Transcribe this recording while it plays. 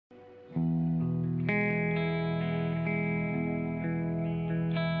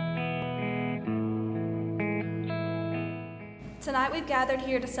Tonight we've gathered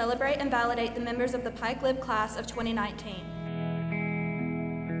here to celebrate and validate the members of the Pike Lib class of 2019.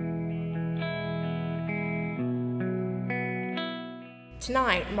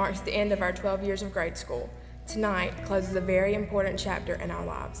 Tonight marks the end of our 12 years of grade school. Tonight closes a very important chapter in our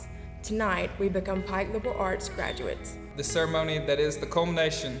lives. Tonight we become Pike Liberal Arts graduates. The ceremony that is the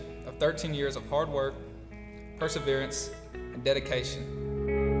culmination of 13 years of hard work, perseverance, and dedication.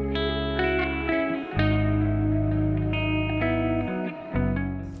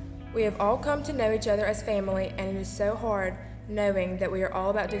 We have all come to know each other as family, and it is so hard knowing that we are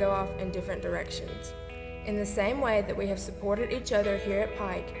all about to go off in different directions. In the same way that we have supported each other here at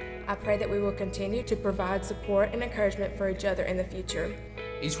Pike, I pray that we will continue to provide support and encouragement for each other in the future.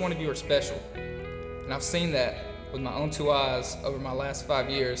 Each one of you are special, and I've seen that with my own 2 eyes over my last 5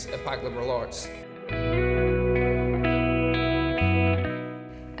 years at Pike Liberal Arts.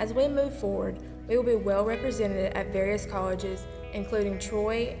 As we move forward, we will be well represented at various colleges, including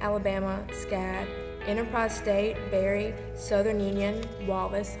Troy, Alabama, SCAD, Enterprise State, Berry, Southern Union,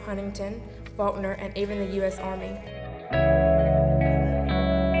 Wallace, Huntington, Faulkner, and even the U.S. Army.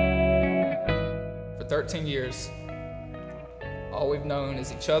 For 13 years, all we've known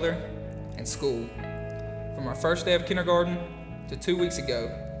is each other and school. From our first day of kindergarten to 2 weeks ago,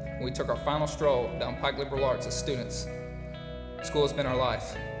 when we took our final stroll down Pike Liberal Arts as students, school has been our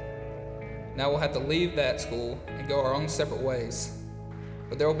life. Now we'll have to leave that school and go our own separate ways,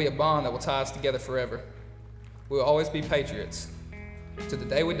 but there will be a bond that will tie us together forever. We will always be patriots, to the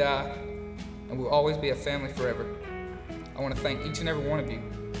day we die, and we will always be a family forever. I want to thank each and every one of you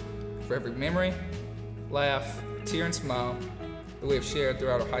for every memory, laugh, tear, and smile that we have shared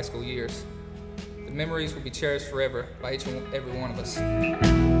throughout our high school years. The memories will be cherished forever by each and every one of us.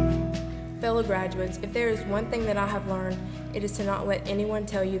 Fellow graduates, if there is one thing that I have learned, it is to not let anyone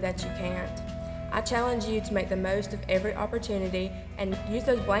tell you that you can't. I challenge you to make the most of every opportunity and use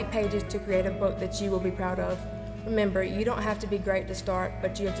those blank pages to create a book that you will be proud of. Remember, you don't have to be great to start,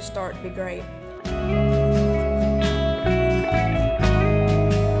 but you have to start to be great.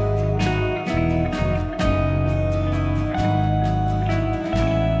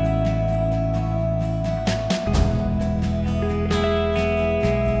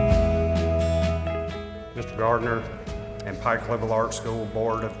 Mr. Gardner and Pike Liberal Arts School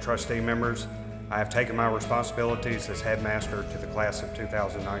Board of Trustee members, I have taken my responsibilities as headmaster to the class of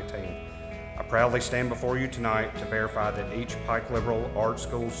 2019. I proudly stand before you tonight to verify that each Pike Liberal Arts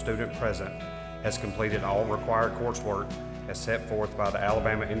School student present has completed all required coursework as set forth by the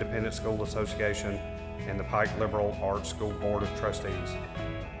Alabama Independent School Association and the Pike Liberal Arts School Board of Trustees.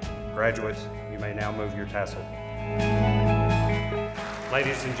 Graduates, you may now move your tassel.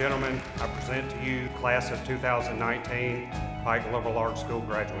 Ladies and gentlemen, I present to you class of 2019 Pike Liberal Arts School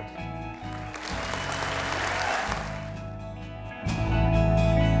graduates.